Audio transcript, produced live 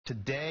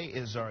today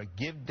is our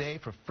Give Day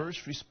for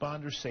First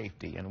Responder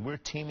Safety, and we're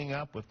teaming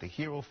up with the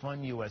Hero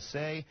Fund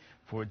USA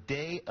for a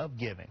day of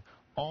giving.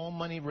 All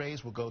money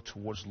raised will go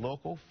towards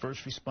local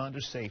first responder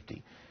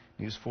safety.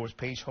 News 4's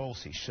Paige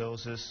Holsey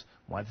shows us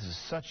why this is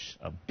such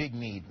a big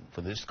need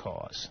for this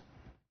cause.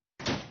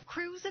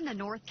 Crews in the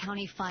North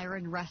County Fire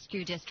and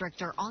Rescue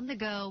District are on the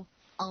go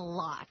a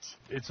lot.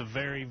 It's a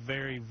very,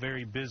 very,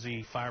 very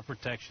busy fire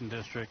protection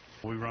district.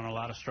 We run a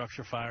lot of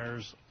structure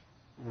fires.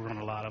 We run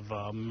a lot of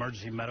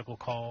emergency medical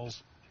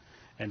calls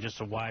and just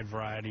a wide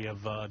variety of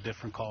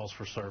different calls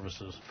for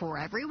services. For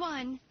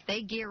everyone,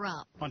 they gear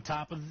up. On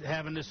top of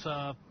having this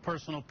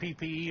personal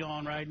PPE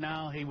on right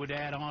now, he would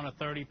add on a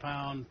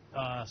 30-pound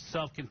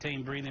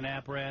self-contained breathing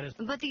apparatus.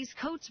 But these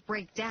coats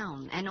break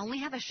down and only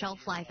have a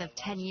shelf life of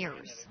 10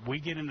 years. We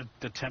get into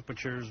the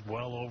temperatures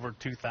well over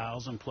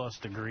 2,000 plus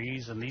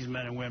degrees, and these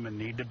men and women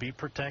need to be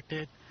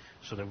protected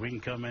so that we can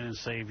come in and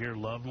save your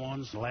loved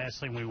ones. The last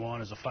thing we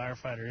want is a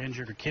firefighter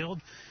injured or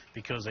killed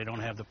because they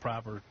don't have the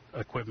proper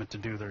equipment to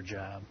do their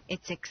job.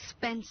 It's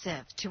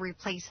expensive to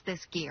replace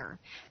this gear,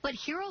 but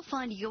Hero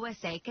Fund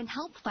USA can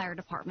help fire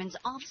departments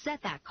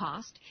offset that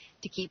cost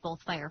to keep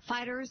both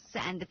firefighters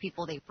and the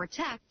people they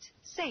protect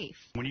safe.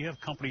 When you have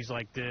companies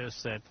like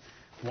this that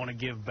want to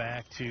give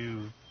back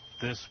to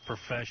this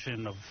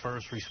profession of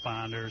first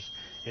responders,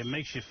 it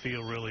makes you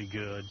feel really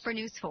good. For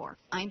News 4,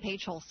 I'm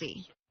Paige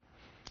Holsey.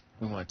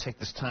 We want to take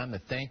this time to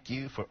thank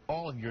you for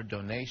all of your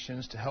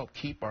donations to help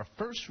keep our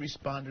first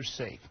responders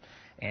safe.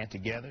 And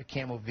together,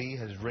 KMOV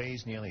has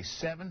raised nearly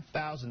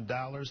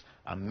 $7,000.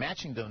 A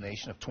matching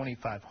donation of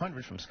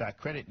 $2,500 from Scott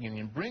Credit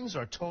Union brings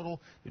our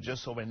total to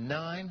just over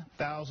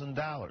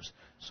 $9,000.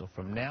 So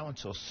from now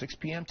until 6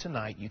 p.m.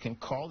 tonight, you can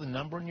call the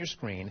number on your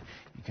screen.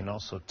 You can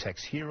also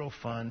text Hero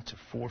Fund to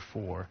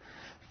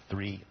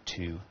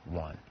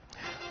 44321.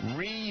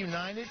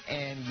 Reunited,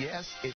 and yes, it